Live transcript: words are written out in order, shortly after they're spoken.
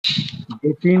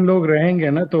दो तीन लोग रहेंगे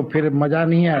ना तो फिर मजा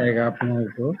नहीं आएगा अपने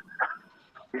को।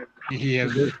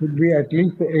 Yes. There should be at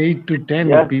least 8 to 10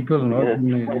 Yes, people, no? yes,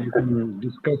 You can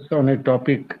discuss on a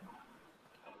topic.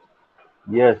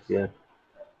 yes, yes.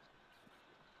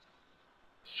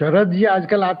 शरद जी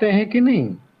आजकल आते हैं कि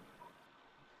नहीं?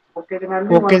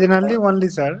 Occasionally only,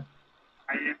 sir.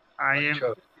 I am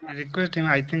अच्छा। request him.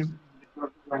 I think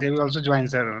they will also join,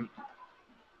 sir.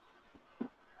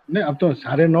 नहीं, अब तो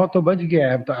 9:30 तो बज गया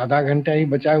है, अब तो आधा घंटा ही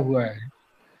बचा हुआ है।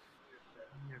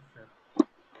 Yes, sir.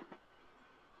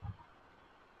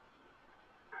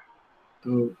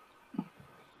 तो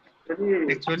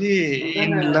Actually,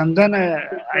 in London,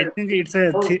 I think it's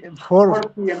a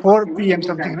 4 p.m.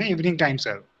 something, no? Evening time,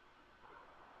 sir.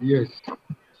 Yes,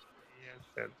 Yes,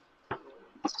 sir.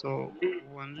 So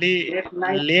only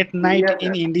late night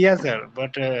in India, sir.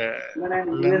 But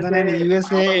London and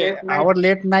USA, our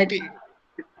late night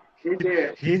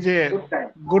is a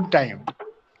good time.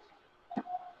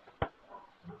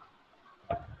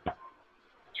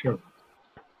 Sure.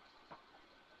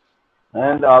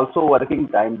 And also working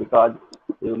time because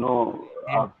you know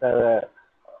Yes, after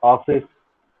office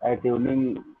at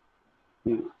evening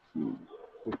the,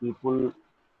 the people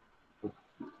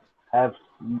have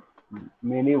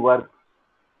many work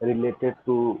related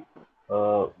to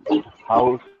uh,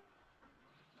 house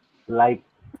like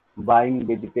buying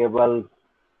vegetables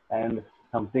and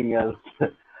something else.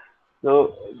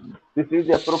 So this is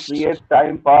appropriate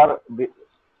time for the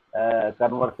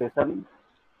conversation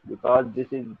because this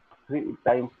is free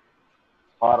time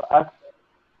for us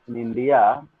in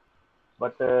India.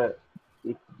 But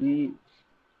if we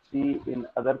see in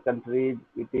other countries,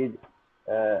 it is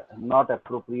not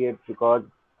appropriate because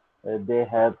they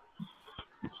have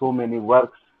so many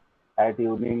works at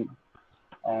evening,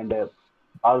 and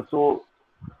also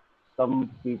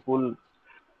some people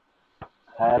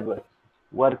have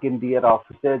work in their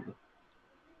offices,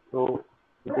 so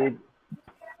it is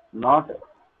not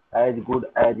as good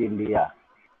as India.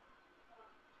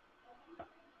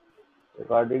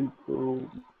 According to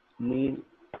me,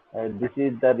 this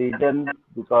is the reason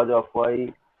because of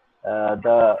why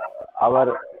the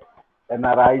our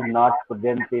NRI is not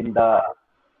present in the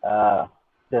uh,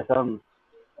 session.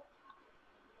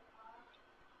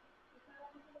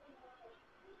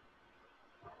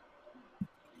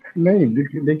 नहीं,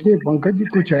 देखिए पंकज जी,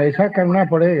 कुछ ऐसा करना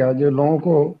पड़ेगा जो लोगों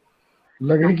को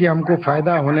लगे कि हमको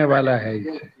फायदा होने वाला है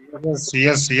इससे।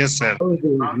 yes, sir.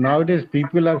 Nowadays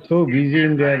people are so busy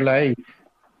in their life,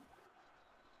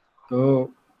 तो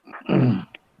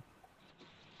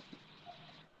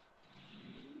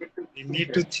We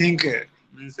need to think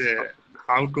means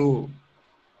how to.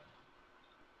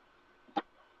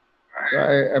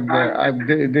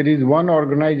 there is one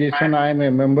organization I am a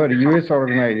member, US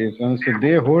organization, so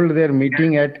they hold their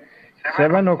meeting at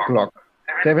 7 o'clock,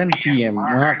 7 p.m.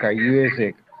 वहाँ का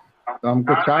USA का। तो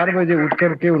हमको 4 बजे उठ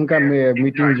करके उनका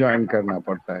मीटिंग ज्वाइन करना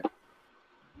पड़ता है।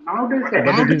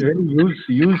 But it is very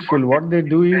useful. What they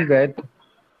do is that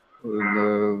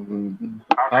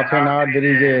half an hour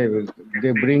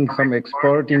they bring some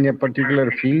expert in a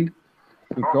particular field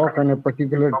to talk on a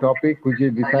particular topic which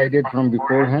is decided from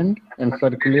beforehand and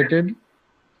circulated.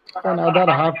 And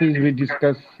other half is we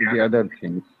discuss the other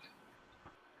things.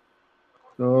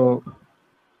 So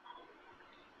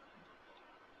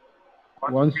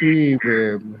once we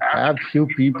have few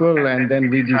people and then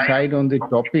we decide on the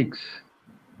topics,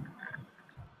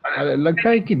 लगता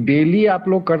है कि daily आप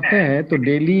लोग करते हैं तो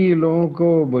daily लोगों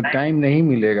को टाइम नहीं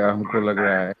मिलेगा, हमको लग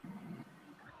रहा है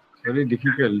वेरी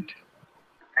डिफिकल्ट,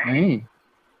 नहीं?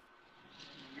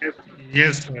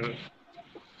 Yes, sir.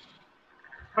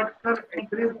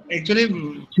 Actually,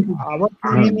 our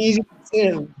theme is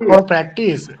for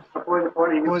practice.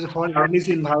 Suppose for village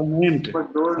environment.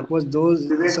 Suppose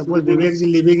Vivek is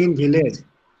living in village.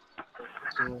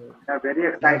 So they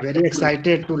are very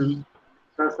excited to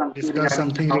discuss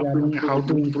something regarding how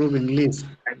to improve English.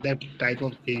 That type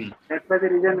of thing. That's why the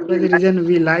reason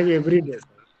we live every day, sir.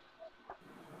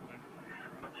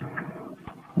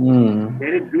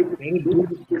 Very big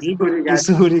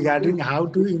issue regarding how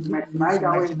to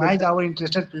maximize our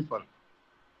interested people.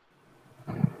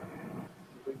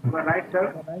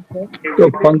 तो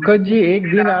पंकज जी, एक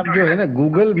दिन आप जो है ना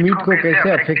Google meet को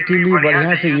कैसे effectively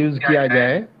बढ़िया से यूज किया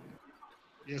जाए,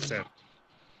 Yes, sir.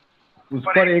 उस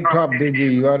पर एक ठो आप दीजिए।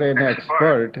 यू आर एन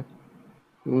एक्सपर्ट,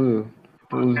 तो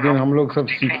उस दिन हम लोग सब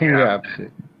सीखेंगे आपसे।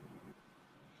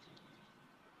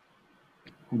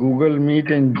 Google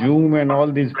meet and zoom and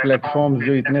all this platforms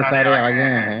जो इतने सारे आ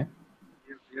गए हैं,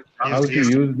 how to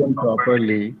use them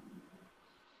properly.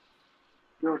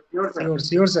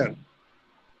 Sure, sir.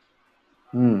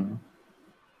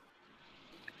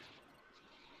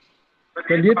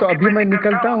 चलिए, तो अभी मैं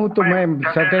निकलता हूँ, तो मैं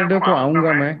सैटरडे को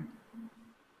आऊंगा मैं.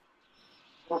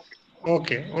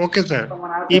 Okay, sir.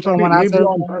 If Maybe Manasar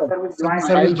on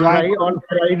sir will I'll join. try on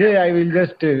Friday. I will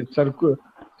just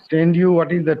send you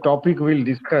what is the topic we'll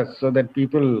discuss, so that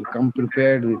people come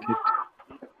prepared with it.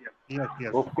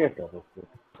 Yes. Okay, sir. Okay.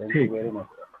 Thank you ठीक very much.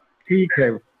 ठीक है.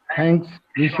 Thanks.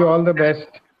 Wish you all the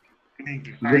best. Thank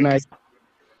you. Good night.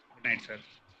 Good night, sir.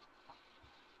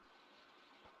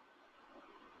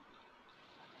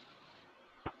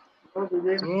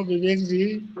 So Vivek ji,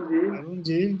 Arun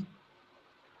ji.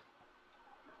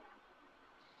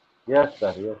 Yes,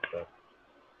 sir. Yes, sir.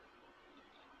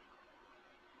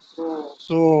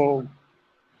 So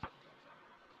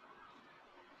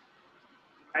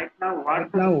right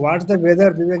now, what's the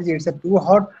weather, Vivek ji? It's a too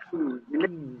hot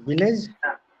village.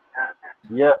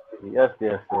 Yes, yes,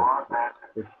 yes, yes.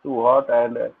 It's too hot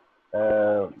and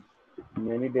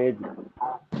many days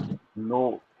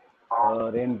no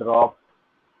raindrop.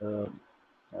 Uh,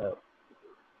 uh,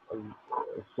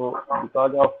 so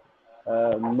because of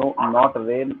no not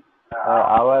rain,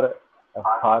 our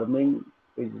farming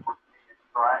is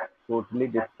totally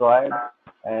destroyed,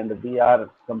 and we are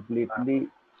completely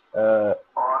uh,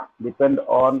 depend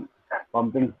on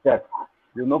pumping steps.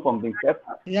 You know pumping steps?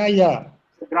 Yeah.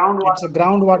 It's a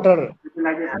groundwater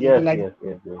Yes, utilization.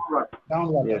 yes, yes, yes,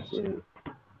 Groundwater. yes, yes.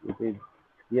 It is.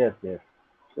 Yes, yes.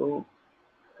 So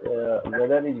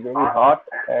weather is very hot,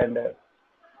 and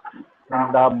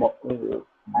in the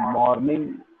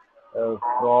morning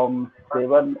from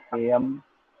 7 a.m.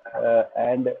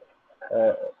 And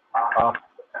uh, up,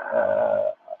 uh,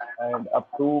 and up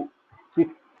to 6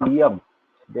 p.m.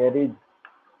 there is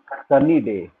sunny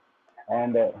day,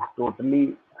 and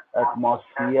totally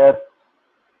atmosphere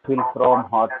filled from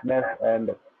hotness, and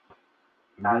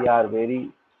we are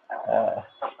very uh,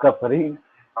 suffering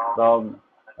from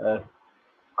uh,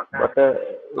 but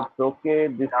it's okay.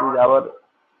 This is our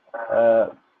uh,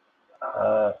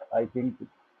 I think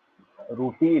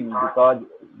routine, because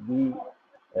we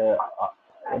uh,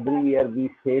 every year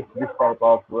we face this type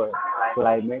of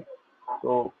climate.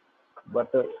 So but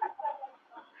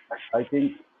I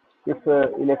think if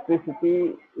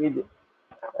electricity is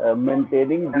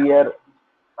maintaining their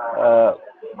uh,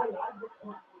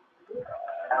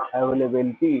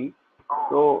 availability,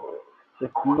 so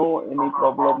there's no any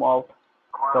problem of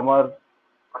summer.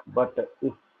 But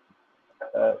if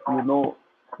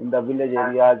in the village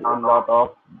areas a lot of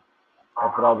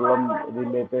problem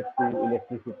related to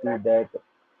electricity, that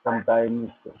sometimes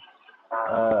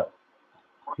uh,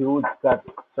 huge cut,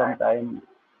 sometimes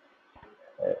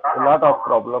a lot of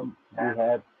problem we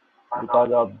have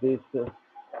because of this.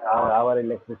 Our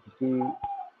electricity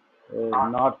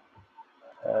not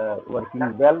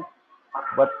working well,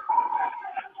 but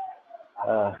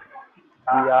uh,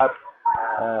 we are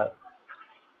uh,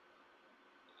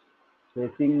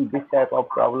 facing this type of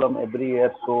problem every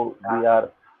year, so we are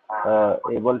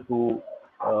able to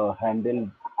handle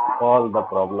all the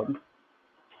problems.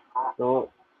 So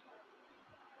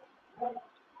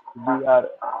we are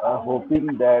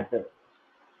hoping that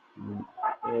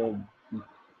uh,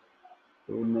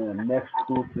 in next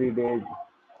 2 3 days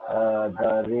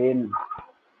the rain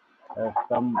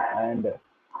come, and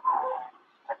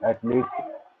at least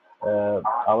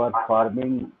our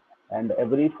farming and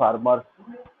every farmer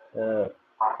uh,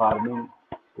 farming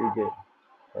is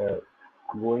uh,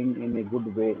 going in a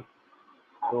good way.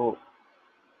 So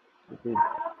it is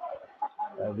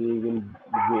we will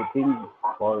be waiting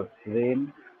for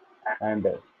rain. And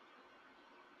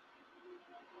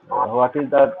what is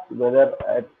the weather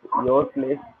at your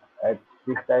place at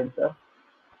this time, sir?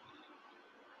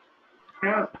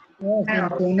 Yes, in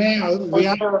Pune, we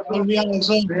are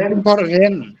also waiting for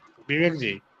rain, Vivek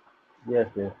ji. Yes,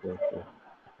 yes, yes, yes.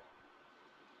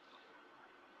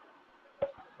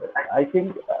 I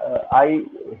think I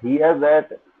hear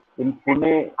that in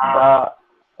Pune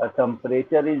the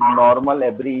temperature is normal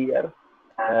every year,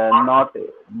 not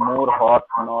more hot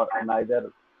nor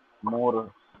neither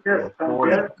more cold.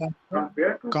 Yeah,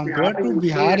 compared to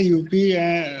Bihar, UP,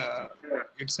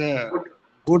 it's a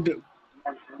good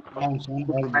monsoon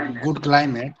or good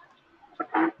climate.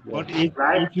 Yes, But yes,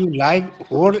 if you live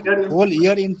whole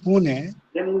year in Pune,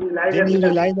 then you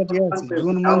realize that yes,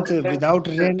 June month without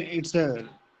rain, it's a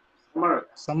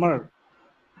summer.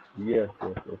 yes,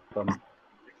 yes, yes. Some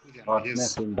hotness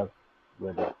Yes. in the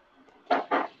weather.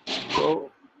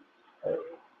 So, uh,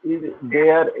 is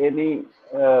there any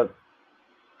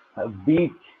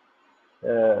beach,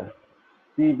 uh,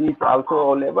 sea beach also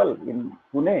available in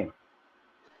Pune?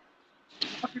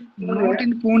 Not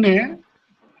in Pune.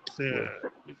 It's,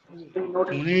 Yes,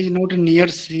 Pune is not near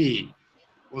sea,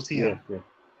 yes, ocean. yes.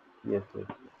 Yes, yes,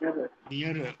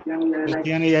 Near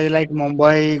ocean areas like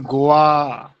Mumbai,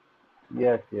 Goa.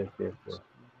 yes, yes, yes, yes,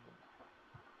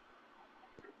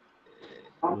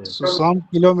 yes, So some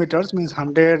kilometers means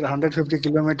 150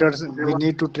 kilometers we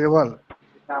need to travel.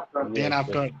 yes, Then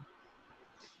yes, after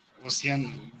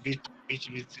ocean beach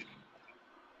with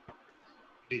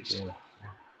reach. yes.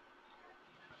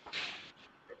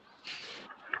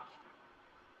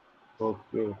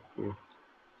 Okay, okay.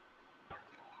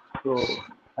 So,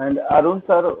 and Arun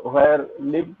sir, where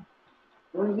live?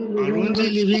 Arunji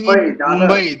living in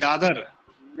Mumbai, Dadar,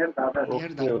 near Okay,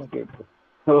 Dadar. okay,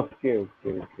 okay,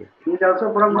 okay, okay. He's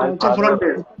My also father. from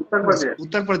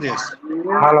Uttar Pradesh.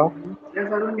 Hello.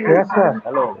 Yes, sir.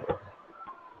 Hello,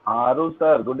 Arun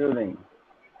sir. Good evening.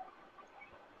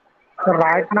 So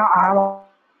right now I am.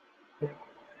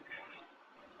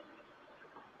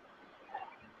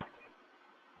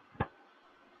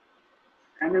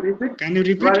 Can you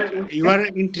repeat? You are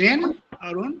in train,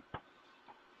 Arun?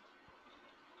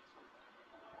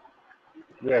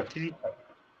 I Yes, think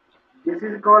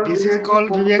this is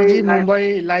called Vivekji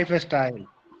Mumbai lifestyle.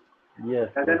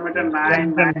 yes, yes, yes, yes,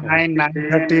 Kilometer 9,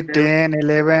 9:30, 10,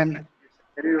 11.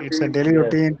 It's a daily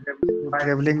yes, routine. So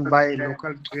traveling by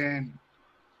local train.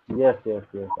 yes, yes,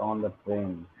 yes. On the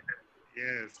train.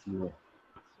 Yes. Yes.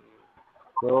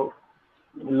 So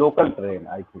local train,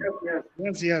 I think.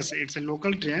 Yes, yes. It's a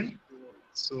local train.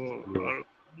 So Yes.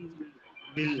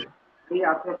 will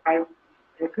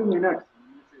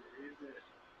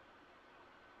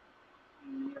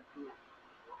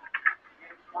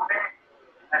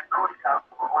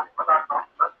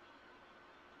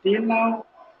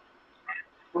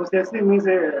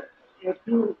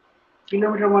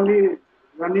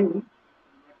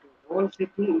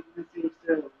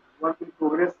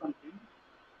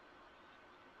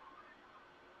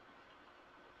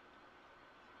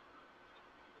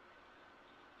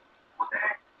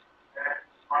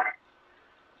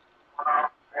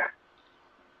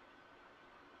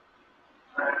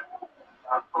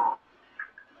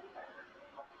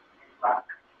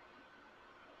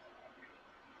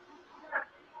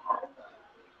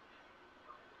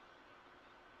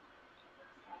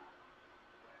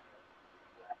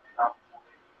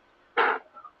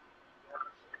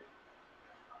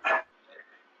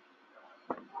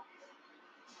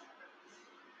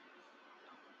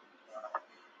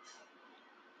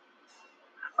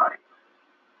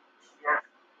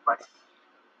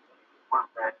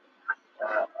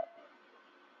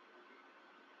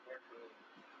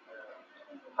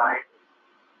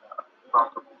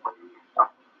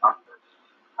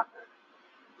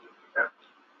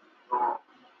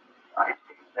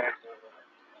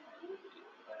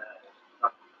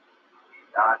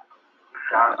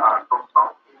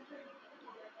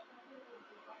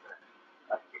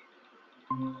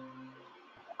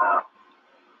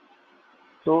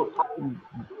So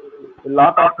a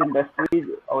lot of industries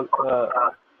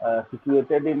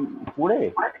situated in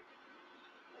Pune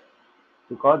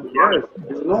because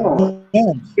no.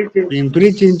 Pimpri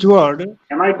Chinchwad,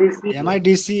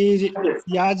 MIDC is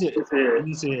Siaj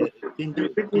means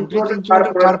Pimpri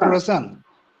Chinchwad Corporation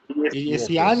is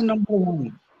yes, yes. Siaj number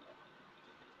one.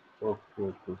 Okay,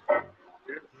 okay, okay.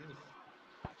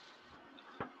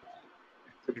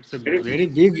 It's a very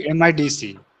big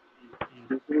MIDC.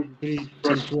 Pimpri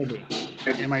Chinchwad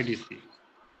MIDC.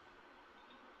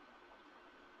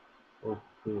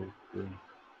 Okay, okay.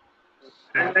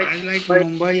 So I like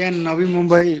Mumbai and Navi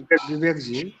Mumbai,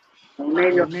 Vivekji.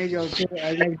 Pune is also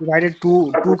I like divided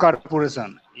two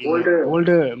corporation. In old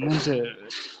means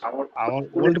our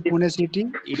old Pune city,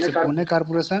 it's a Pune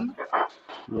corporation,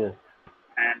 Yes.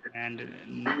 and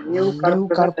new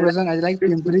corporation I like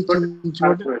Pimpri Chinchwad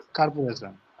corporation.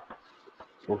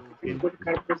 So Okay, Pimpri okay.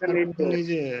 corporation is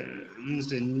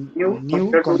means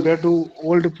new compared to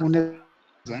old Pune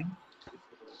corporation.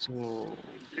 So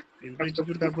Pimpri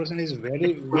Chinchwad corporation is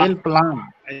very well planned.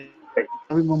 I think in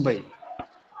Navi Mumbai.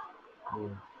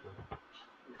 Yes,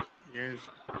 Yes.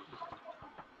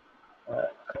 uh,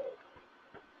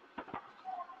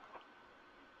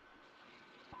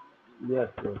 yes,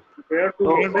 yes. So, Compared to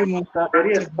Mumbai, sir,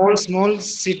 it's a very small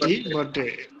city, but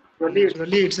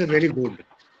naturally it's a very good.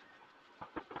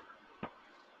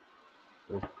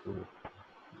 okay.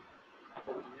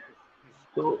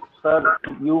 So, sir,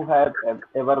 you have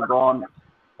ever gone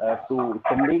to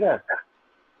Chandigarh?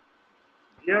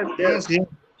 Yes, yes.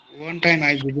 One time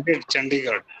I visited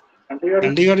Chandigarh.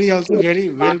 Chandigarh is also very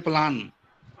well planned.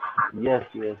 Yes,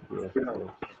 yes, yes, yes.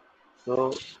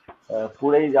 So,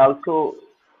 Pune is also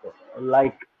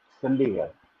like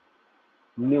Chandigarh,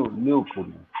 new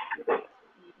Pune.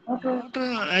 Not,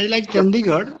 I like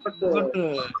Chandigarh, but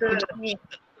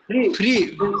it's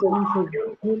free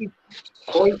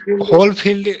whole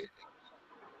field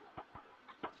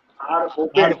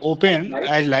are open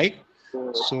as like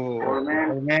so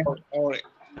government or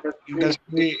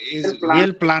industry is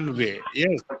well planned way,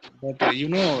 yes, but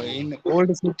in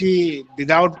old city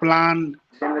without plan,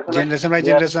 generation by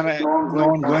Yes, generation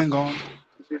going on,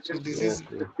 so this yes, is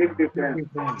yes, big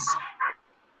difference.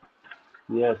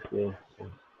 yes, yes, yes.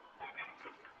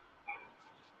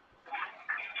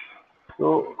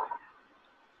 So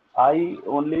I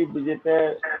only visit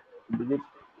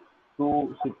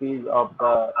two cities of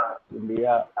the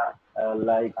India,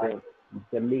 like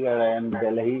Chandigarh and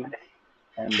Delhi,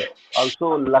 and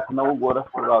also Lucknow,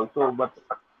 Gorakhpur also, but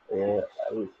uh,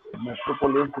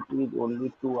 metropolitan cities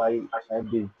only two I have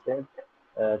visited,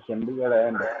 Chandigarh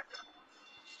and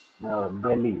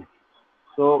Delhi.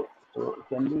 So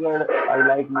Chandigarh I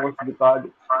like most because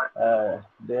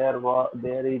there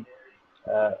is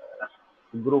uh,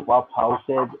 group of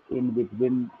houses in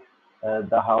between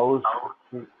the house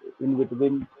in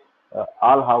between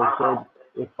all houses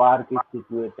a park is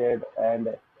situated, and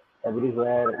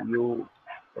everywhere you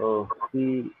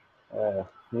see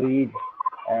trees,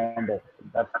 and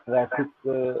the traffic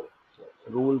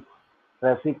rules.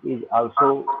 Traffic is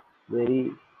also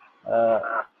very uh,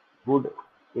 good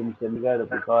in Chandigarh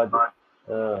because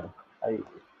uh, I,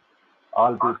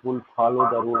 all people follow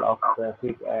the rule of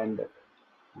traffic, and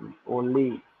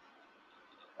only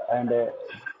and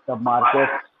the market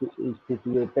is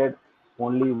situated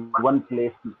only one place,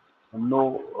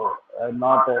 no,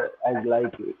 not as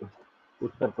like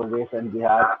Uttar Pradesh and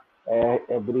Bihar,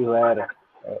 everywhere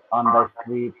on the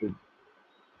street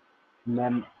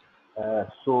men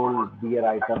sold beer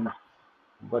items,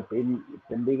 but in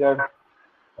Chandigarh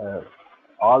uh,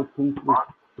 all things is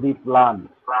pre-planned,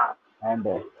 and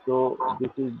so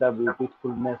this is the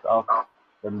beautifulness of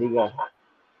Chandigarh,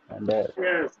 and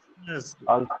Yes,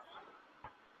 also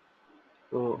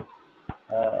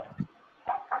uh,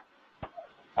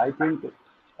 I think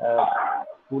uh,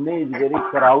 Pune is very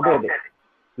crowded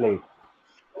place.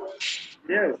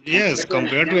 yes,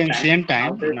 compared to ancient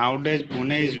time, nowadays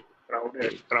Pune is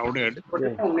crowded.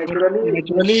 Yes, But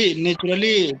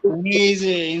naturally, Pune is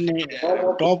in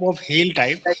top of hill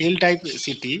type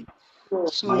city.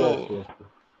 So yes, yes,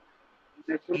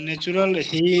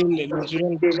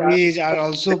 natural trees are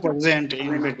also present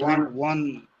in between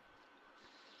one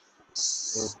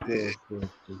yes, yes, uh, yes,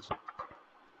 yes.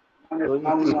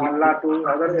 So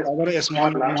other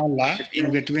small mohalla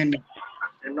in between.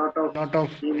 Lot of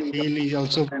hill is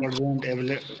also present.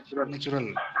 Natural.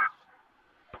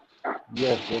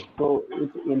 yes, yes. So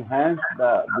it enhanced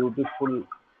the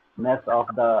beautifulness of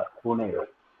the Pune.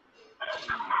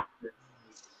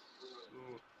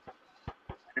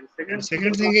 And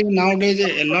second thing is nowadays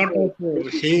a lot of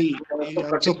hill is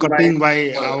also cutting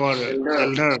by our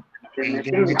elder, and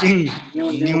they are making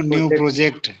new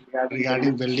project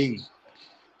regarding building.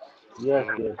 Yes,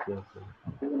 So yes, yes, yes.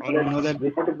 all we know that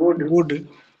This, good,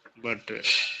 but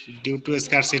due to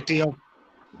scarcity of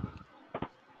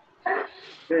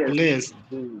place,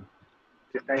 the,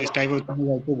 this type of thing is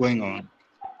also going on.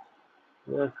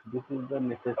 yes, this is the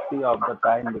necessity of the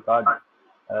time because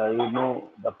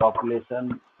the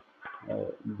population uh,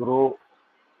 grow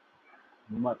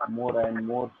much more and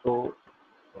more. So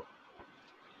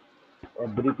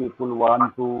every people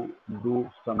want to do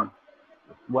some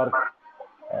work,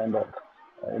 and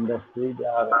industries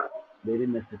are very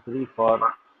necessary for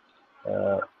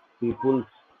uh, people.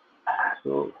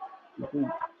 So it is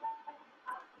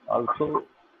also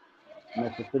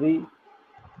necessary,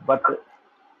 but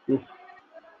if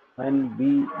when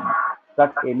we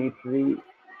cut any tree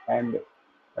and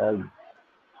uh,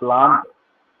 plant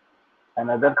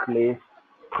another place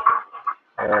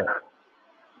uh,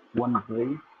 one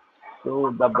tree,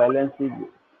 so the balance is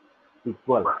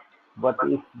equal. But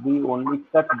if we only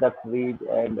cut the trees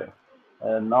and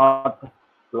not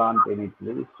plant any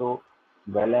tree, so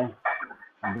balance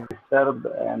disturbed,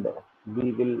 and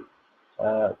we will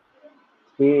uh,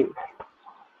 pay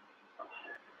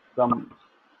something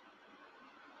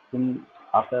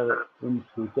after in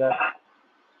future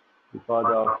because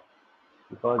of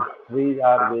because trees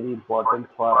are very important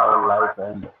for our life,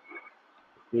 and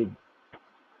with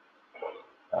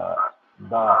uh,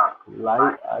 the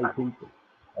life I think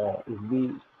if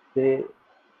we say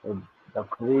uh, the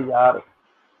trees are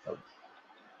uh,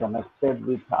 connected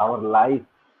with our life,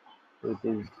 it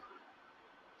is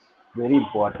very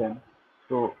important.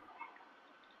 So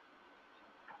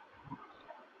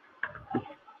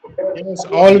Yes,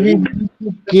 all we need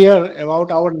to care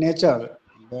about our nature,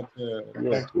 but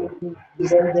yes, yes, practically we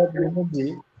see that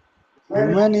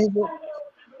human is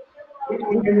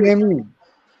enemy.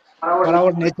 for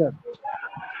our nature.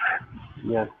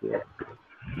 Yes, yes.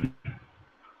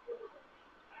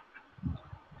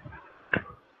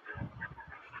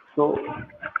 So,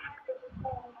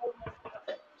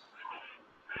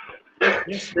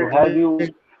 Yes, so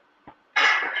village.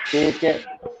 taken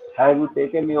have you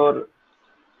taken your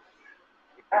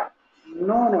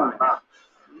No, no, no,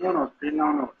 no, no, till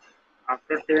now no.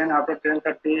 After 10, after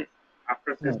 10:30,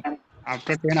 after No. session,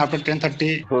 After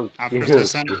 10:30, okay, after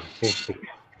session, okay.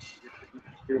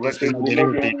 this But is in my daily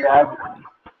village routine. areas,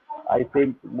 I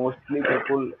think mostly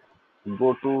people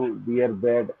go to their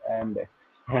bed and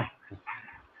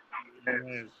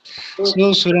Yes. so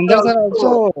So Surendra sir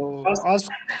also asked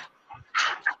asked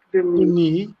to me,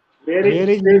 me, where is where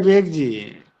is this?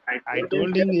 Vivekji? I I told him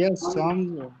told there him is yes, some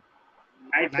some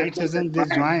night night session session they that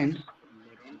fine. joined.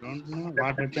 Don't know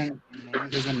what happened.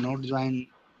 Morning session not join.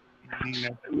 Evening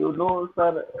that. you know,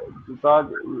 sir,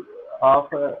 because of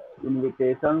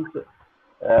invitations,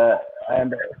 uh,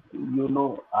 and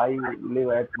I live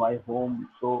at my home,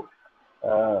 so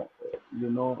uh,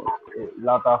 a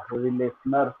lot of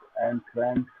listeners and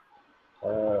friends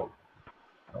uh,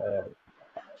 uh,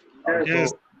 Yes, Yes.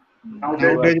 also nowadays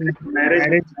give us. Nowadays marriage,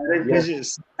 marriage marriage Yes,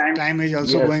 time. time is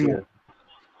also yes, going on. yes,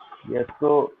 yes.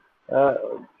 So uh,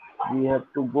 we have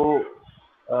to go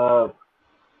uh,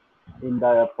 in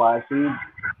the parties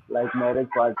like marriage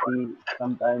party,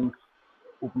 sometimes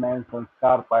Upnayan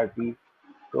Sanskar party.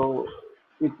 So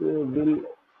it will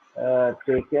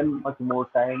taken much more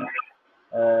time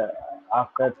uh,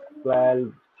 after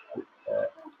 12,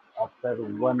 after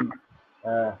 1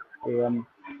 a.m.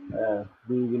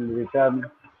 We will return.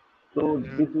 So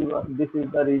Yeah. this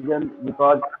is the reason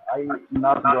because I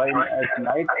not join at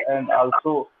night and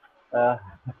also uh,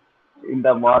 in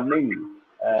the morning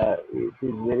it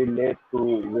is very late to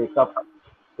wake up.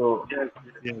 So, Yes,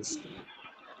 Yes.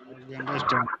 We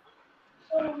understand.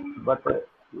 but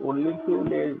only few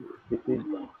days this is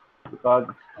because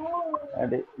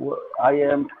and I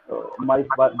am my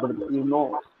brother,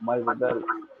 my brother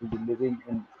is living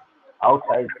in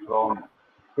outside from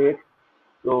state,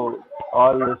 so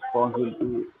all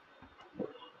responsibility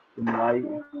in my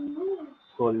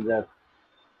shoulders.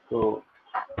 So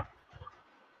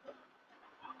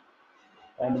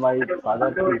and my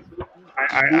father no is issue. I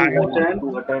I too old understand.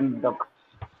 to attend the.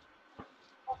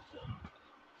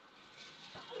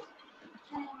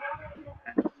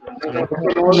 Sundar Surendra also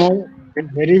also knows know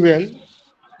very well.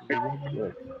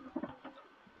 Yes.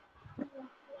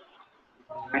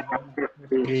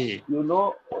 Free.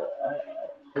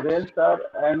 Suren sir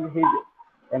and his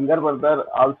younger brother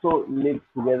also live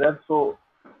together, so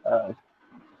uh,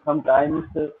 sometimes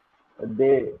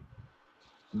they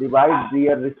divide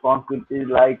their responsibilities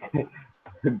like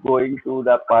going to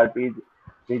the parties.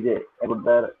 His younger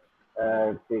brother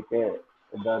take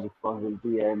the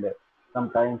responsibility, and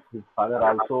sometimes his father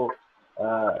also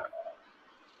uh,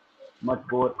 much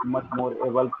more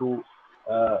able to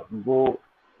go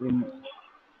in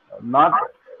not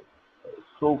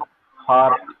so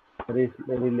far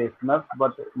relationals,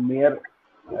 but mere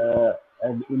uh,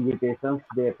 invitations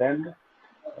they attend.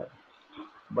 Uh,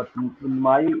 But in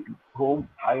my home,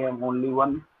 I am only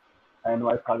one, and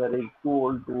my father is too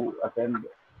old to attend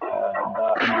the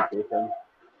invitations,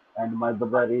 and my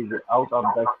brother is out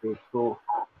of the state. So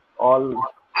all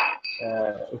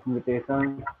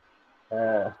invitations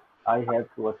I have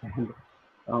to attend.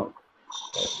 Uh,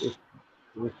 it's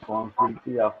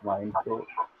responsibility of mine. So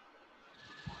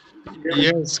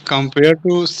Yes, compared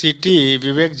to city,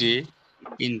 Vivekji,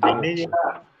 in yes, village yes,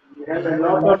 we we have a have a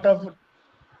lot of lot of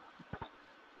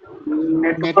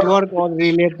network network or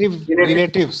relatives.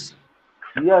 relatives.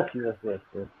 yes, yes, yes,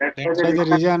 yes. That's why That's the why the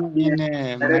reason reason in in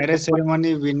a a marriage marriage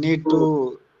ceremony we need to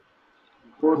to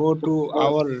go go to to our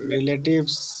our relatives,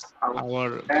 relatives, our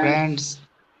our friends. friends.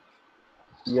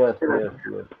 Yes, yes,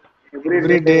 yes, Every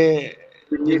Every day day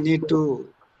we we need need to to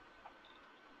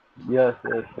yes,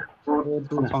 yes, go. go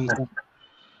to function.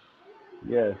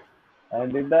 yes.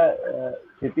 And in the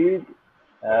cities,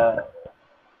 uh,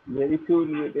 very few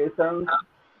invitations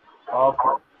of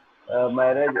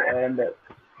marriage, and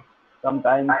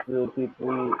sometimes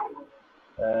people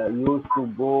used to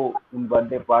go in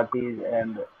birthday parties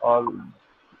and all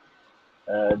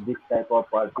this type of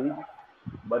parties.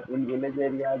 But in village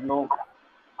areas,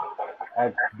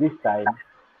 at this time,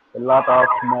 a lot of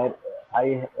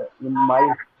I in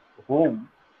my home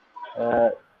uh,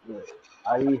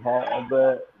 I have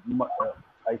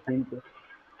I think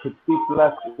 50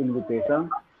 plus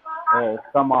invitations.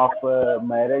 Some of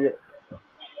marriage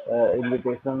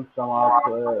invitations, some of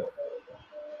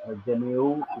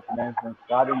Janeu, Upnayan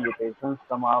Sanskar invitations,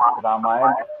 some of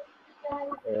Ramayan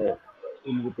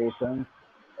invitations,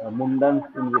 Mundan's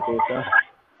invitation.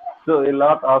 So a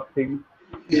lot of things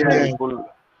Yeah. people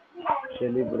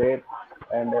celebrate,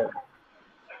 and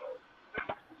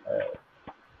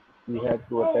we have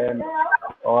to attend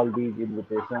all these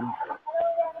invitations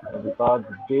because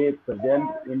they present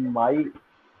in my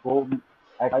home,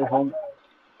 at my home,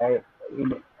 uh,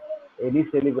 in any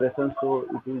celebration. So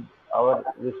it is our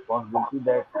responsibility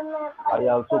that I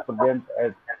also present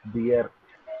at their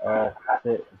uh,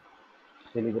 ce-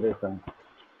 celebration.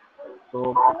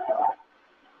 So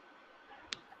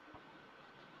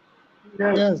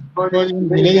Yes, Yes, because because in in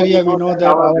village village area we area we know know that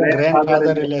that our our grandfather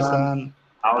grandfather relation, relation,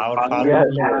 our our father father yes,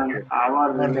 yes, relation, yes,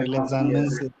 our our relation relation here.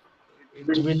 means It's,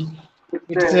 it will it's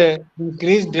it's a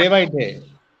increased day by day.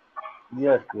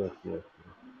 yes, yes, yes,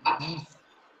 Yes.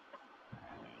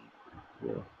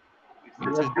 yes,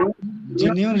 It's yes, a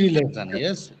genuine relation.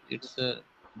 Yes, it's a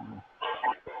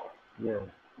yes.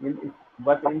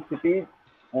 But in cities,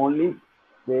 only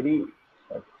very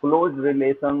close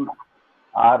relations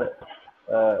are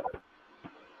uh,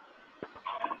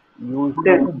 used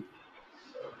then to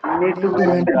need to to be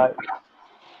maintain. enjoy.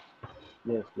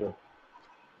 Yes, yes.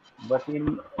 But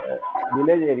in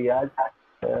village areas,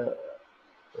 uh,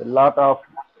 a lot of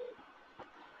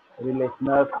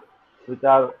relationers which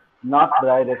are not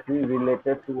directly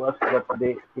related to us, but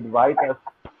they invite us.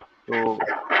 So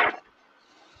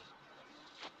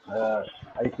uh,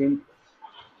 I think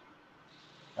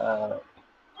uh,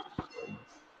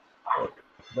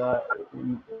 the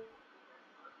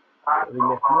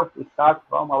relationship starts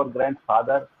from our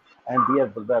grandfather and dear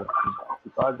brother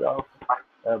because of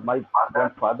my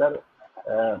grandfather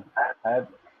uh, had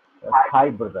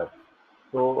five brothers.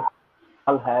 So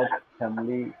all have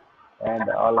family and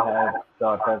all have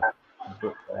daughters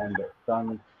and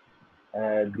sons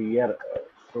dear.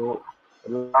 So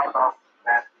a lot of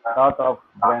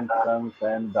grandsons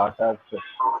and daughters.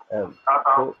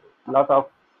 So lot of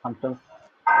functions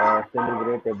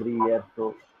celebrate every year.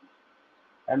 So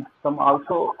and some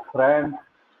also friends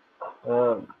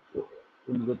uh,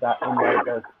 invite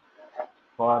us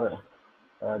for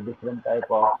different type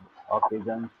of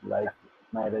occasions like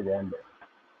marriage and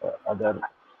other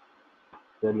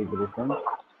celebrations.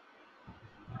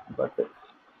 But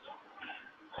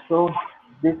so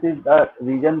this is the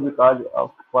reason because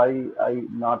of why I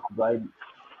not join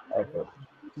at all.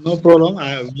 No problem.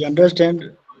 We understand,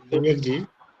 Vivek.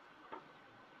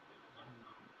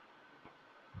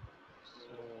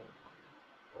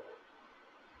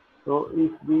 So So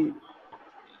if we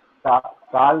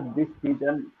call this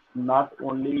season not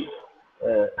only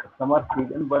uh, summer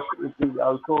season, but it is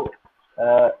also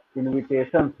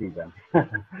invitation season.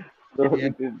 So yeah,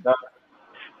 it is the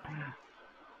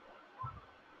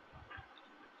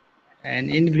and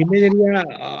in village area,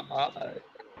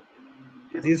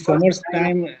 this summer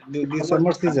time, this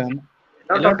summer season,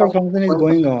 a lot of lot of functions function is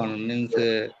going on going on. Means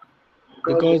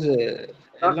because because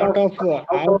a a lot lot of of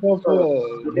out of out of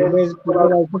village village people people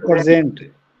are also present present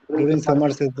during during summer. summer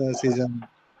season.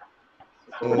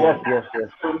 yes, So yes, yes.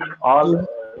 All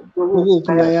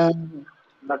Upnaya, Upnayan,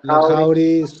 Lakhauri,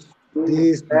 Lakhauris, this,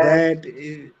 this, that, that,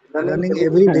 is running running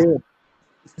every everything. day.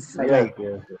 yes, Like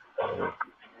yes,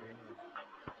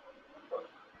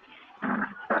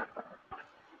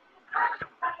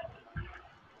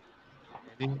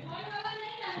 very,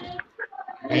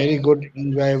 very good,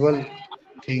 enjoyable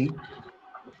thing.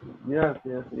 yes,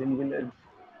 yes. In village,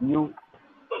 you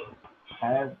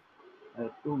have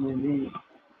too many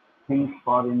things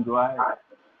for enjoy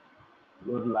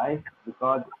your life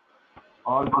because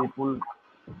all people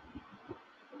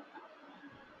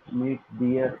meet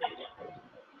their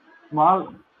small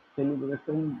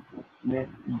celebration,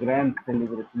 grand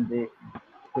celebration. They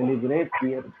celebrate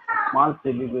their small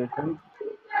celebration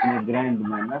in a grand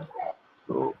manner.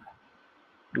 So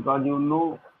because you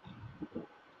know,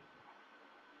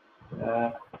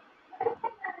 uh,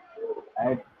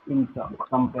 at in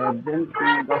comparison to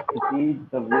the cities,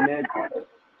 the village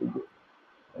is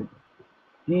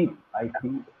cheap, I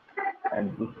think, at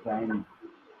this time.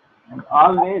 And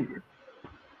always,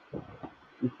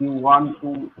 if you want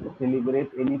to celebrate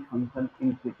any function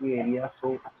in city area,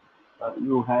 so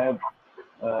you have,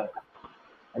 uh,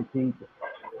 I think,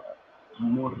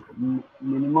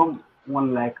 minimum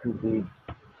 1 lakh rupees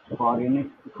for any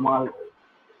small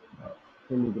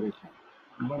celebration.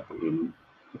 But in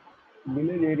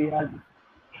village areas,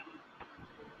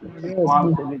 Yes,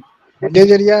 small celebration,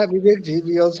 village area, Vivekji,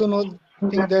 we also know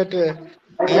think that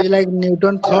as like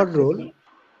Newton third rule,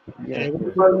 yes, every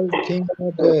yes, people think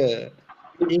that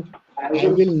if I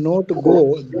will not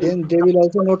go, then they will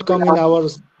also not come in our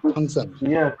function.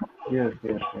 yes, yes,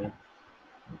 yes, yes,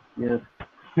 yes.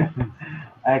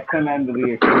 Action and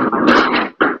reaction.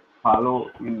 follow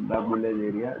in the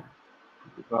village areas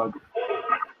because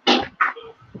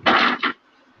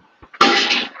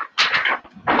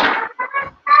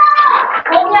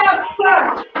so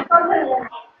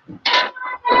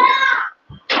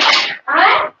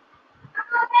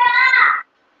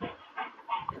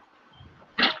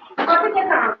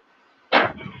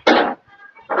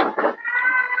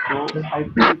So I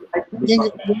think I think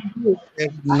because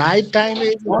night time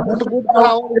is not good for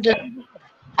our industry.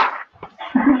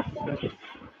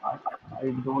 I,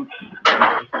 I don't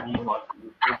understand what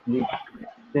you say. Please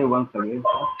say once again,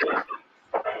 sir.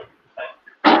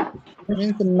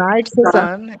 Means night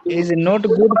session is not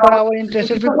good for our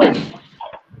interested people.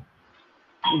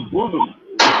 Good,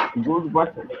 it's good,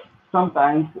 but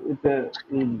sometimes it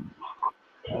is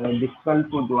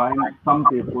difficult to join some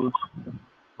people,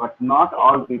 but not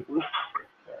all people.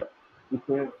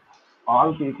 If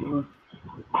all people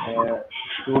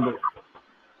should,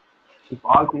 if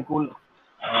all people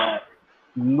uh,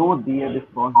 know their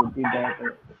responsibility that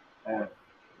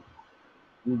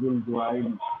we will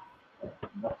join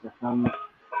the session,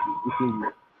 it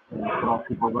is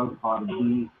profitable for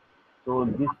the. So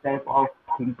this type of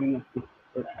thinking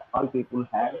if all people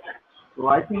have. So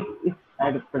I think if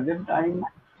at the present time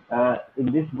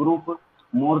in this group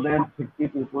more than 50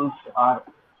 people are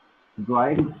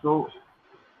joined, so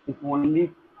if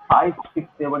only five, six,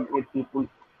 seven, eight people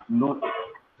know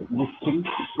this thing,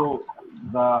 so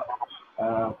the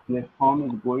platform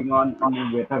is going on in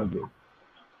a better way.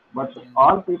 But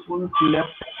all people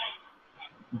left,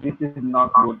 this is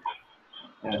not good.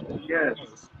 Uh, Yes.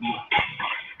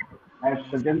 at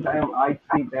present time, I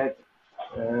see that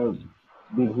uh,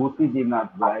 Vibhuti ji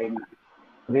not join,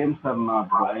 Prem sir not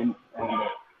join, and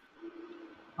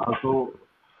also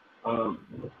uh,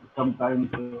 sometimes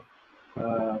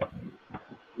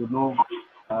you know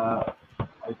uh,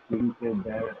 I think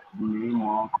the name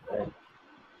of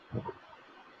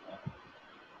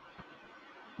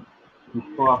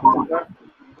जिसको आपने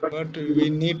But we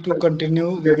need to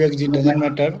continue. Vivekji, doesn't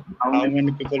matter how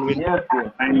many people will yes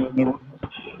yes not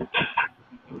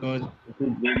because it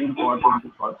is very important to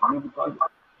continue because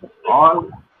all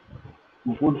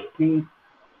good things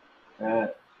uh,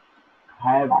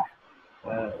 have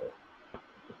uh,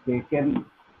 taken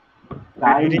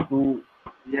time very to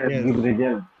Yes. yes give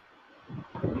result.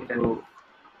 Yes. So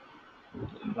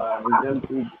the result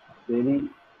is very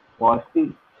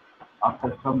positive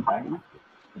after some time.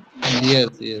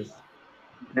 yes.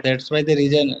 That's why the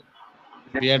reason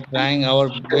we are trying our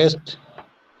best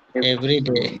every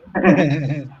day.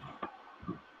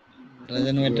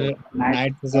 Doesn't Yes, matter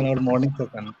night session or morning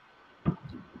session.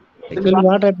 Actually,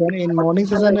 what happened in morning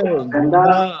session,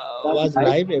 Bunda was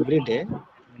live every day,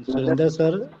 and Surinder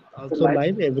sir also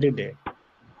live every day.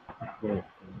 yes,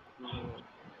 So,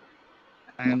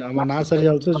 and Amana sir is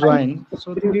also joined.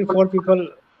 So three, four people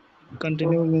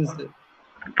continue means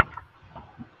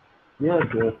yes,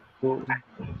 yes. So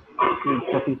it is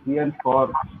sufficient for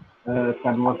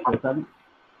conversation.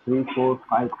 Three, four,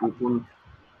 five people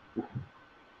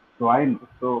joined.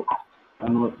 So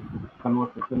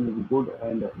conversation is good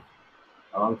and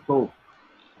also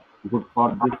good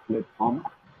for this platform.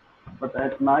 But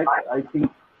at night, I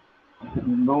think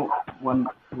no one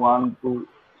want to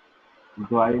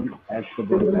join at the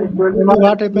time. actually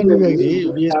what happened,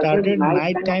 Vivekji, we started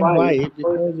night time. Why?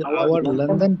 Because our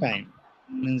London time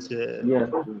means Yes,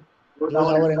 those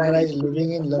our NRIs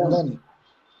living in London,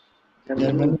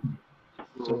 Germany.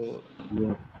 So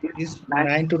yes, this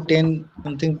 9 to 10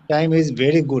 something time is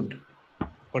very good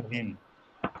for him.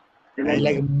 I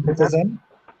like yes, morning session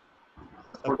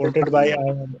supported by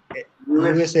our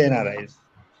USA NRIs.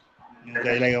 Means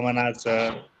I like Amanat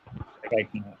sir right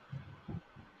now.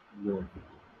 yes.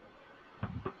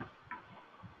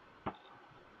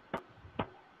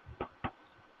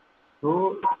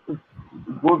 So it's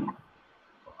good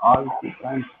all the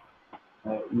time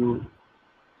you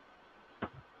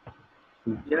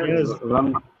Yes,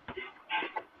 run.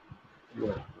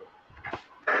 Yes.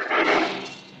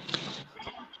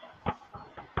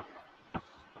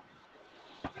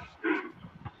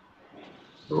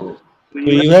 So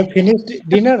so you have finished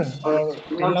dinner or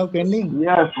still now pending?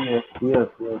 yes, yes, yes,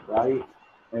 yes. I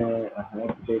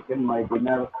have taken my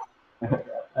dinner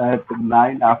at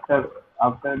 9.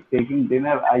 After taking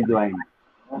dinner, I joined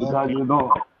because Okay. you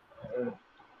know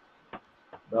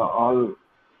the all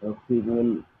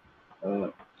female uh,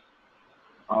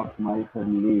 of my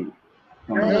family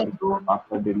come Yeah. back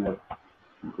after dinner.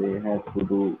 They have to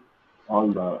do all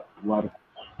the work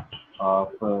of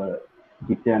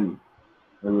kitchen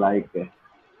like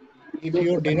If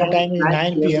your dinner time is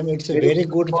 9 p.m., it's very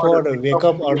good for wake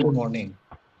up early morning.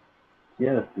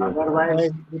 Yes, yes, Otherwise,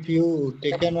 Otherwise, if you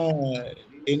taken a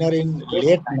dinner in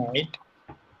late night,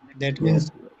 that yes,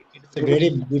 means it's very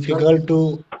difficult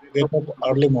to wake up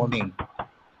early morning.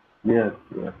 yes,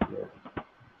 yes, yes,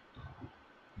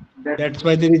 that's That's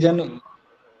why the reason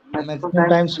maximum maximum time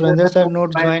times students strangers are are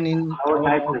not join join in our our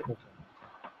night night session. session.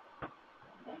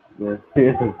 yes,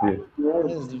 yes, yes. Yes,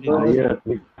 Yes, so because Yes,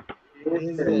 there yes,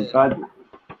 is because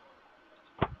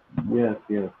yes,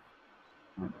 yes,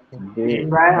 we they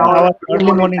try enjoy our our early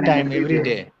early morning morning time time every every day.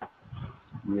 day.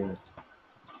 yes,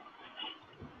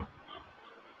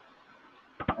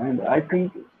 and I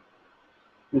think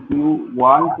if you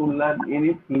want to learn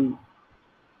anything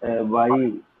by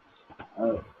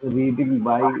reading,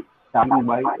 by studying,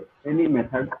 by any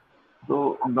method,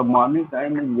 so the morning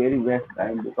time is very best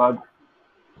time because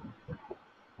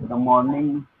the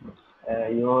morning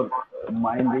your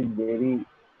mind is very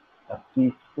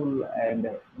peaceful and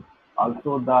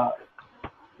also the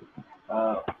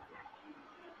uh,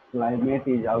 climate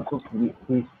is also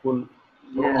peaceful.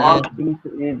 So Yes, all Yes, things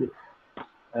is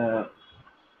uh,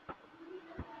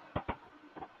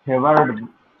 favored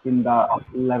in the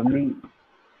learning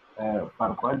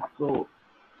purpose. So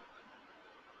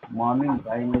morning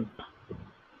time is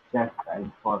best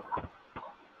time for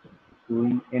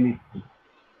doing anything.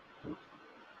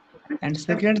 and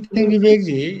second thing,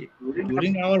 Vivekji,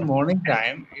 during our morning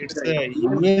time, it's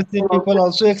USA people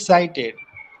also excited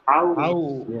how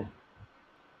how Yes,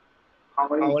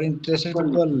 our our interested people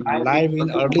people live in live in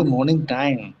early early morning. morning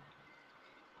time.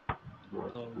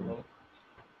 yes, yes, So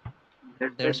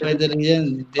That's why that's there why is the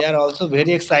reason they are also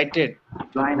very excited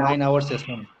to join our join our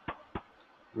session.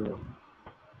 yes.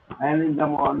 And in the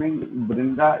morning,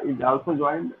 Brinda is also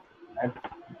joined at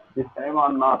this time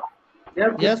or not?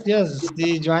 yes, Yes, yes,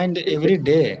 she joined every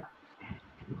day.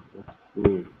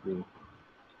 Great, great.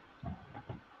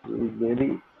 He is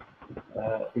very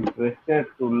interested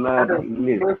to learn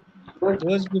English. those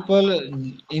Those people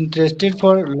interested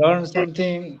for learn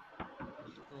something,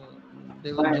 so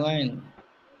they will join join.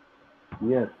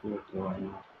 Yes, yes, why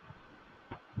not?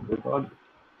 Because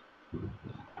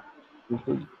this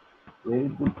is very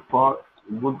good for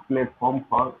good platform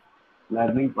for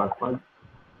learning purpose.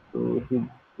 So it is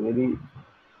very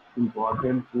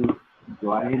important to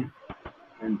join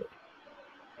and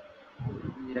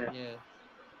yes, Yes.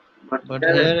 but But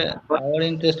here here, our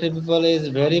interested people is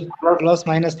very plus plus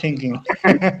minus thinking.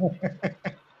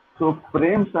 so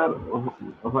Prem sir,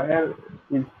 where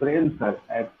is Prem sir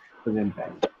at present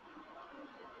time?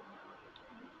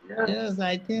 yes, Yes,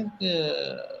 I think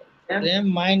then Prem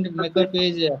mind makeup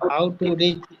is how to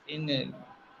reach in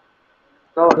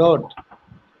so broad.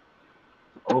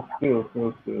 Okay, okay,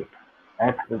 okay.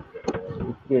 At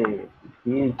okay,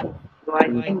 he is so I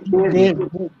So I think think they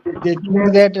they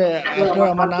think that that after our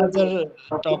Amarnath answer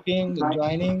sir topic talking, join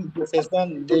joining the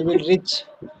session, they will reach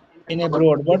in a but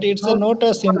broad. But it's it's a not not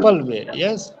a simple way.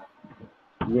 Yes,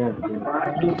 yes, if yes, you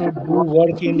want to do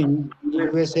work in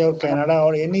USA or Canada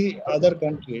or any other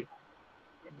country,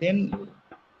 then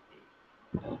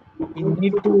we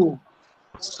need to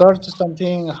search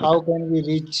something. How can we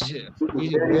reach?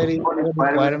 Where is for our requirement.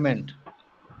 requirement?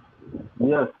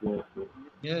 yes, yes, yes.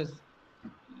 Yes,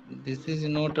 this is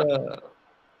not a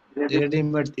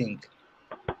ready-made thing.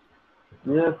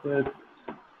 Yes, yes.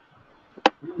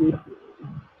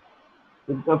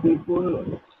 If the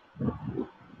people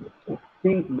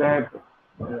think that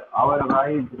our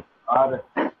rights are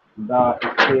the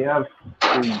stairs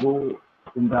to go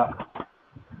in the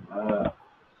uh,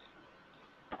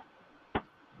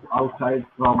 outside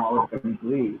from our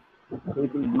country, so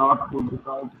it is not good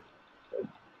because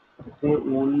they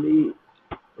only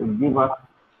give us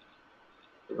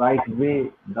right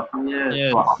way the Yes,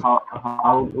 Yes,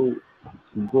 how to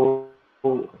go,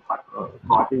 what is the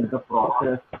process, all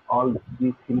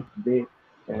these things they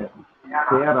uh,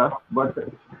 share us, but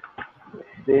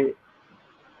they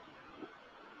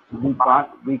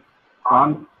we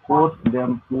can't force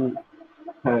them to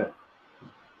uh,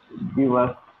 give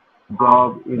us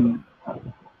job in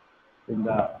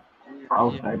the yeah.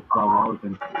 outside from our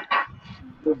country.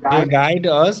 the They guide guide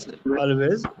us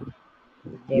always,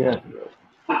 but Yes,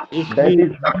 if that we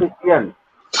is sufficient.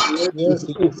 If, yes,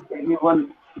 if yes,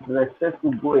 anyone is interested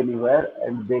to go anywhere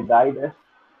and they guide us,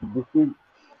 this is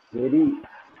very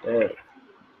uh,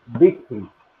 big thing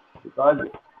because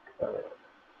uh,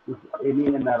 if any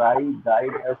NRI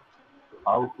guide us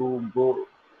how to go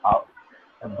out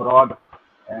abroad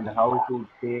and how to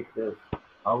take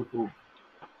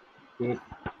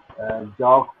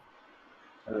job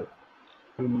uh,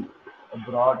 in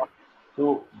abroad.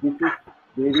 So this is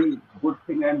very good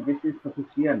thing and this is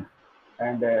sufficient.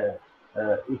 And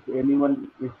if anyone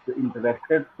is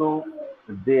interested, so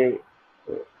they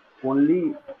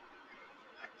only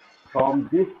from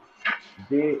this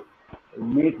they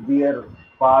make their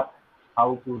path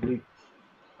how to reach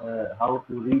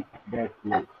that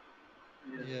place.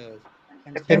 Yes.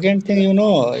 And second thing, in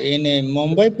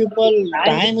Mumbai, people,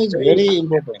 time is very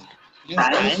important. Means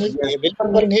time is Yes,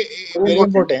 available very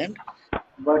important.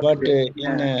 But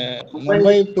in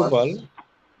Mumbai, people,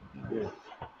 yes,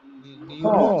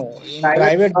 in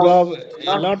private job,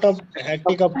 a lot of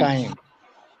hectic of time.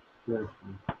 yes,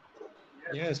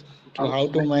 Yes, to how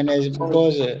to manage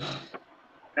because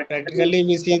practically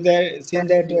we see that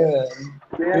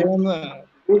PM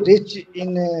reach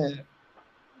in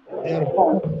their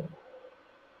home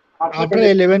after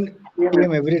 11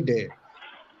 p.m. every day.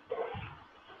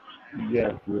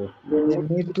 yes, yes, They yes.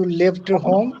 need to left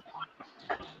home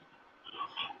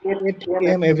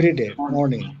 8 a.m. every day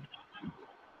morning.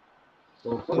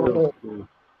 Okay, So okay.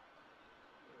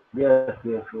 Yes,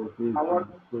 yes, yes. It's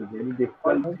very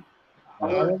difficult.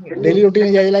 our daily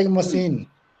routine is like machine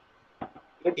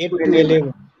 8 to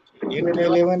 11. 8 to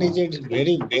 11 is a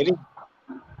very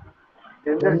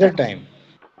danger time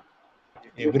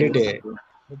every Yes, day yes.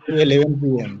 8 to 11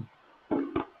 p.m.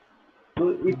 So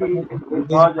it is His,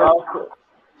 because of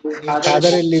his father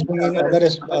is living in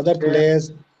other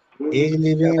place. He is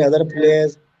living in other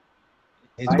place.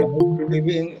 His wife is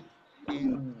living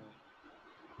in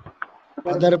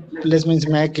other place means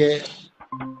make.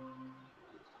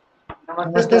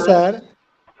 Namaste, sir.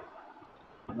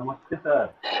 Namaste, sir.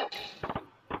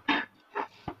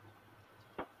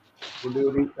 Good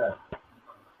evening, sir.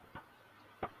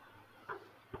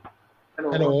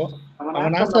 Hello.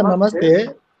 Avanath, sir.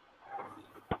 Namaste.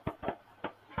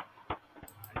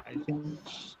 I think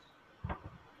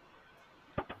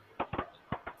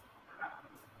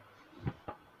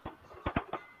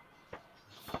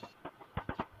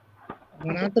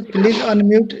Avanath, sir, please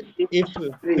unmute if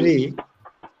free.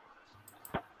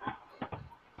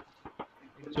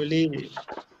 Actually,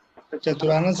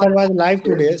 Chaturana sir was live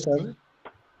today, sir,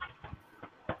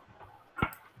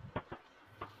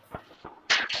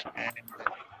 and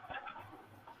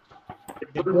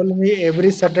they told me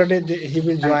every Saturday he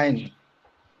will join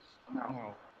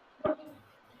now.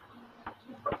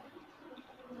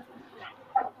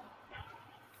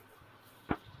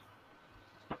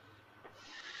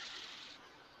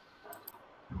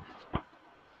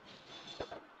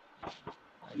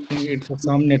 I think it's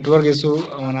some network issue.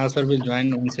 Avanath sir will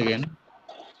join once again.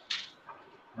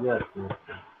 Yes, yes.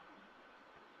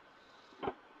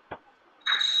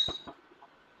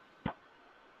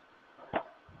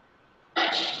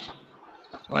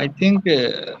 So I think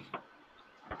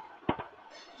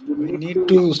we need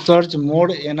to search more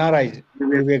NRI,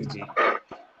 Vivekji.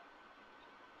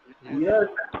 Yes. Yes,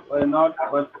 why not?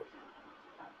 But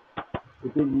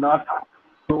it is not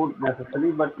so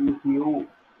necessary. But if you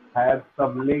have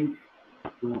some link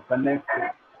to connect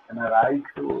and arise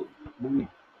to do it,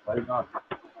 why not?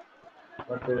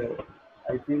 But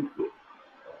I think this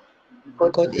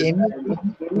Because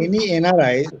any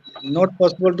NRI not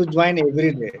possible to join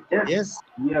every day. Yes,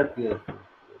 yes, yes,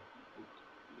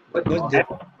 it's because not.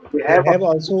 they have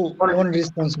also own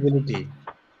responsibility.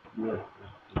 Yes,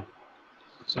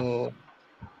 So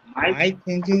my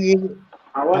thinking is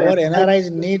our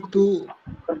NRIs need to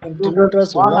contribute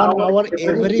us 1 hour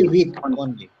every week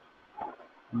only.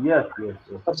 yes, yes,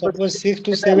 yes, Suppose 6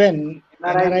 to 7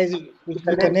 NRIs if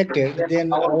we connected,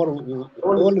 then our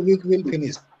whole week will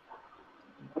finish.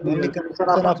 Only yes,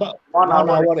 contribution of 1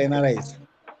 hour NRIs.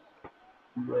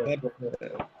 yes, But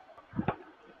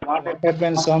what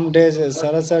happens some days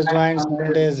Sarasar sir joins,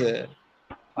 some days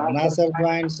Avanath sir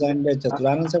joins, some days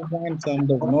Chaturana sir joins, some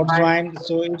days not join.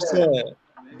 So it's a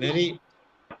very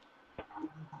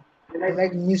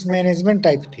like mismanagement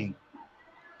type thing.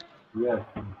 yes,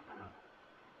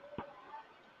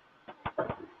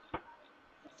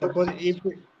 Suppose if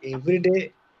every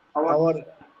day our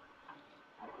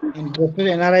interested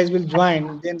NRIs will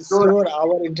join, then sure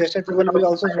our interested people will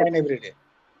also join every day.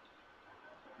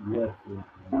 yes, yes,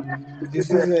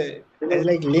 This is as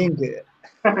like link.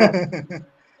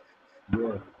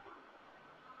 yes.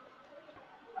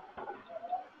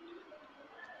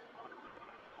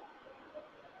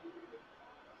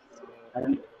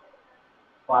 And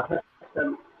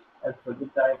Pakistan, as per the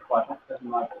time, Pakistan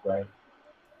not right.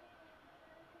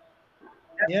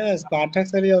 Yes, Pathak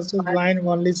sir is also join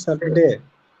only Saturday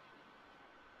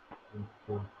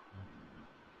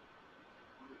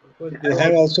because they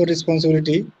have also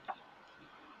responsibility.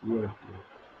 Yes, yes.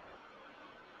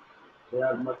 They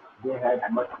are much. They had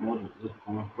much more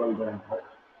responsible than us.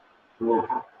 So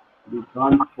we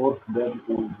can't force them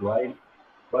to join,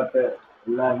 but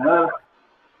learners,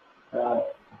 uh,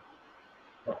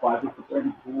 the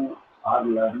participants who are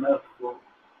learners, so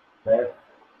that's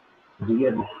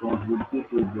real responsibility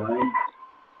to join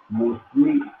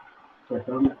mostly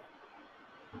settled.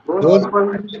 Those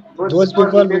those those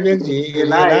people, people Vivekji,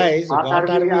 realize realize what what are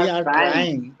are we we are are trying.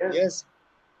 trying. Yes. Yes,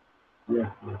 Yes,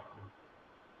 yes,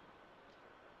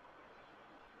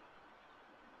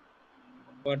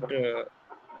 but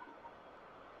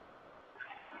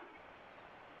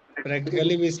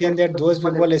practically we seen that those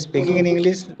people speaking in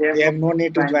English, they have no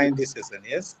need to join this session.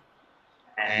 Yes,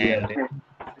 yes, and Second,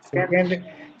 second,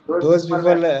 those those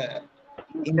people people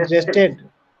interested, interested,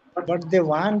 but they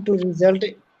want to result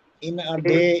in a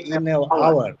stay day, in in an power.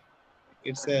 hour.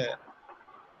 It's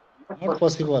not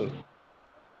possible.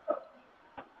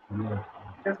 yes,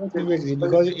 Yes, Vivekji,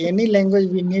 because any language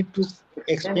we need to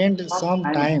expend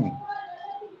some time.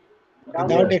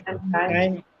 Without yes, expending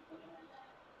time,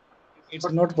 it's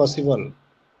not possible.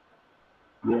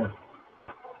 yes,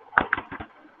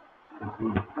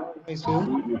 Yes,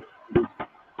 you. yes,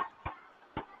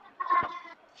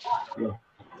 yes.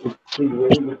 It is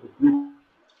very necessary to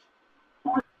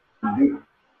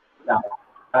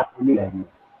start any language.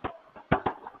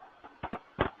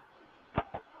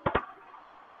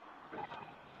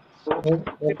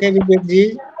 Okay, Vivekji,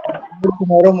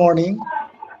 tomorrow morning.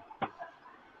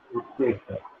 Okay,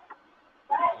 sir.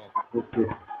 Okay.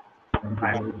 Thank you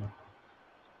Bye. very much.